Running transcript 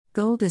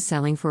Gold is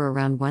selling for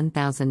around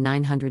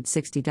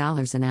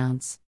 $1,960 an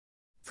ounce.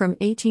 From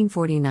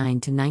 1849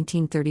 to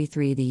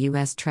 1933, the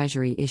U.S.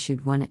 Treasury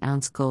issued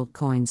 1-ounce gold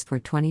coins for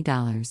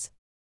 $20.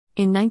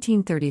 In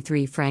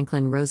 1933,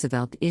 Franklin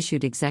Roosevelt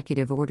issued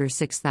Executive Order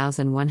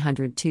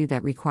 6102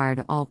 that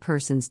required all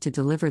persons to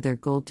deliver their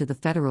gold to the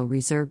Federal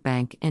Reserve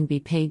Bank and be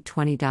paid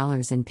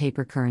 $20 in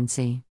paper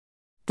currency.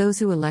 Those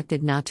who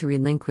elected not to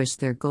relinquish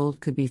their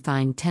gold could be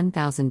fined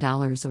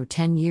 $10,000 or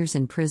 10 years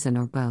in prison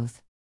or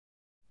both.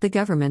 The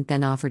government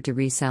then offered to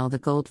resell the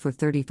gold for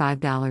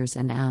 $35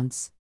 an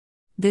ounce.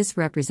 This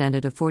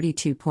represented a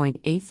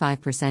 42.85%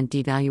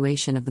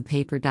 devaluation of the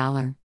paper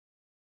dollar.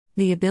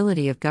 The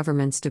ability of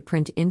governments to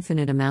print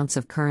infinite amounts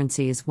of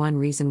currency is one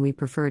reason we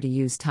prefer to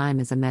use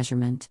time as a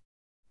measurement.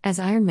 As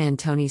Iron Man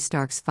Tony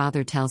Stark's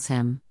father tells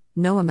him,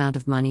 no amount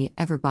of money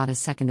ever bought a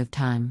second of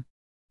time.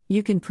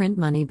 You can print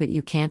money, but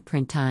you can't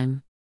print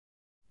time.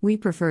 We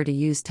prefer to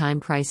use time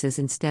prices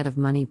instead of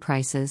money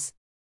prices.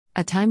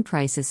 A time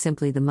price is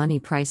simply the money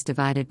price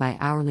divided by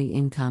hourly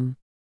income.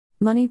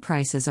 Money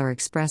prices are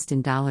expressed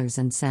in dollars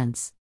and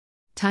cents.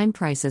 Time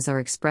prices are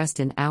expressed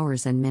in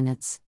hours and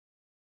minutes.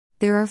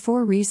 There are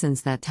 4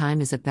 reasons that time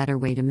is a better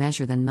way to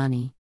measure than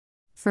money.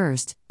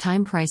 First,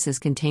 time prices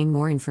contain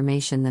more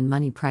information than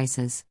money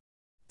prices.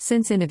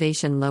 Since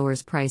innovation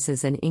lowers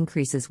prices and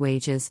increases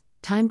wages,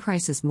 time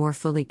prices more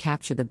fully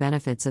capture the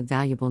benefits of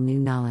valuable new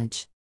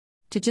knowledge.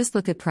 To just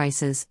look at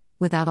prices,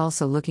 without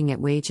also looking at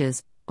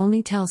wages,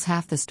 only tells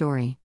half the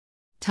story.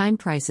 Time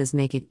prices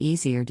make it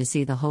easier to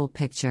see the whole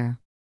picture.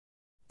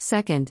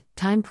 Second,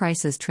 time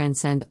prices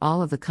transcend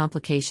all of the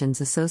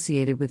complications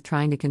associated with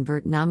trying to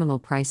convert nominal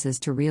prices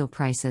to real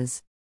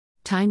prices.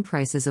 Time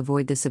prices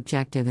avoid the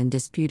subjective and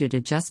disputed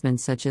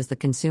adjustments such as the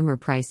Consumer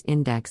Price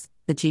Index,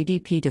 the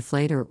GDP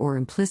deflator or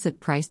implicit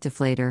price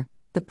deflator,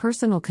 the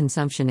Personal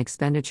Consumption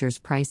Expenditures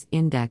Price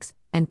Index,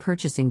 and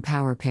purchasing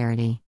power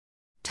parity.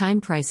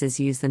 Time prices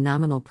use the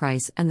nominal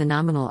price and the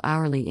nominal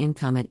hourly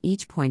income at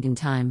each point in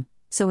time,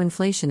 so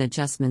inflation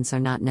adjustments are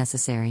not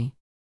necessary.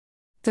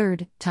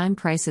 Third, time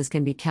prices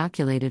can be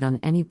calculated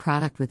on any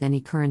product with any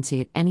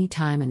currency at any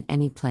time and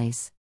any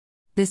place.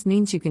 This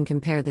means you can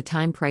compare the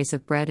time price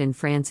of bread in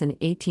France in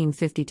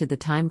 1850 to the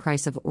time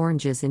price of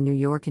oranges in New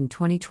York in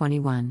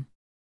 2021.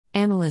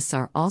 Analysts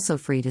are also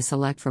free to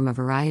select from a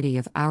variety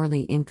of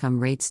hourly income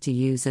rates to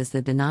use as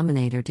the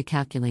denominator to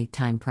calculate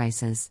time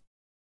prices.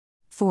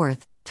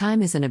 Fourth,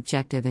 time is an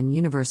objective and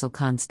universal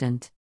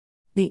constant.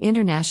 The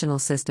International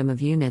System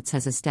of Units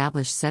has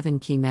established 7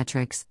 key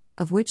metrics,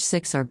 of which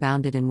 6 are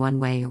bounded in one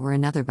way or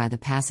another by the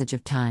passage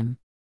of time.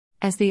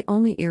 As the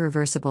only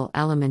irreversible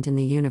element in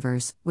the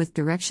universe, with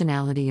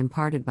directionality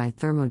imparted by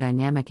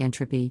thermodynamic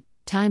entropy,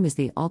 time is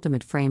the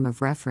ultimate frame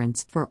of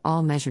reference for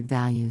all measured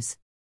values.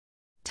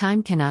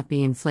 Time cannot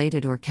be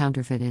inflated or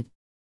counterfeited.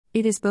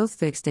 It is both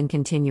fixed and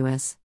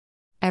continuous.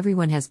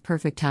 Everyone has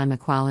perfect time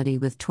equality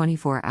with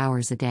 24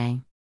 hours a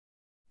day.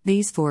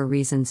 These 4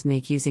 reasons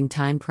make using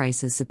time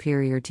prices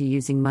superior to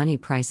using money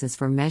prices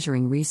for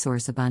measuring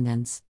resource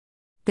abundance.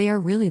 They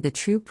are really the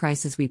true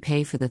prices we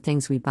pay for the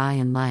things we buy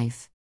in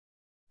life.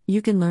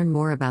 You can learn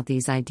more about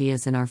these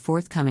ideas in our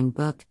forthcoming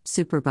book,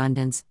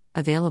 Superabundance,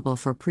 available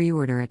for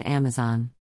pre-order at Amazon.